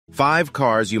5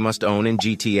 cars you must own in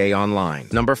GTA Online.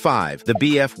 Number 5, the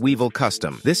BF Weevil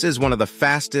Custom. This is one of the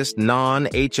fastest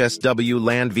non-HSW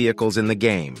land vehicles in the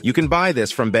game. You can buy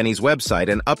this from Benny's website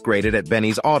and upgrade it at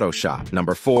Benny's Auto Shop.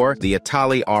 Number 4, the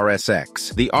Itali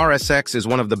RSX. The RSX is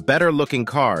one of the better-looking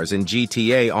cars in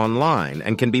GTA Online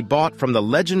and can be bought from the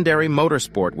legendary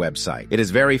Motorsport website. It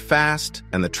is very fast,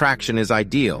 and the traction is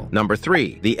ideal. Number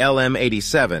 3, the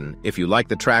LM87. If you like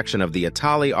the traction of the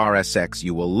Itali RSX,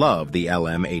 you will love the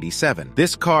LM87.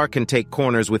 This car can take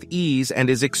corners with ease and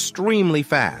is extremely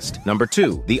fast. Number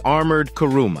 2, the Armored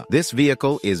Kuruma. This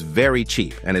vehicle is very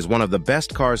cheap and is one of the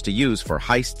best cars to use for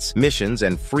heists, missions,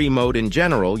 and free mode in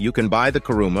general. You can buy the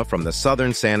Kuruma from the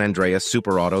Southern San Andreas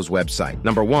Super Autos website.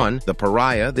 Number 1, the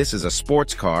Pariah. This is a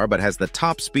sports car but has the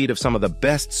top speed of some of the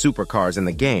best supercars in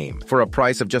the game. For a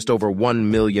price of just over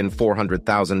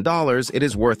 $1,400,000, it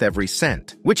is worth every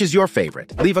cent. Which is your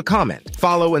favorite? Leave a comment,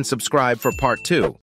 follow, and subscribe for part 2.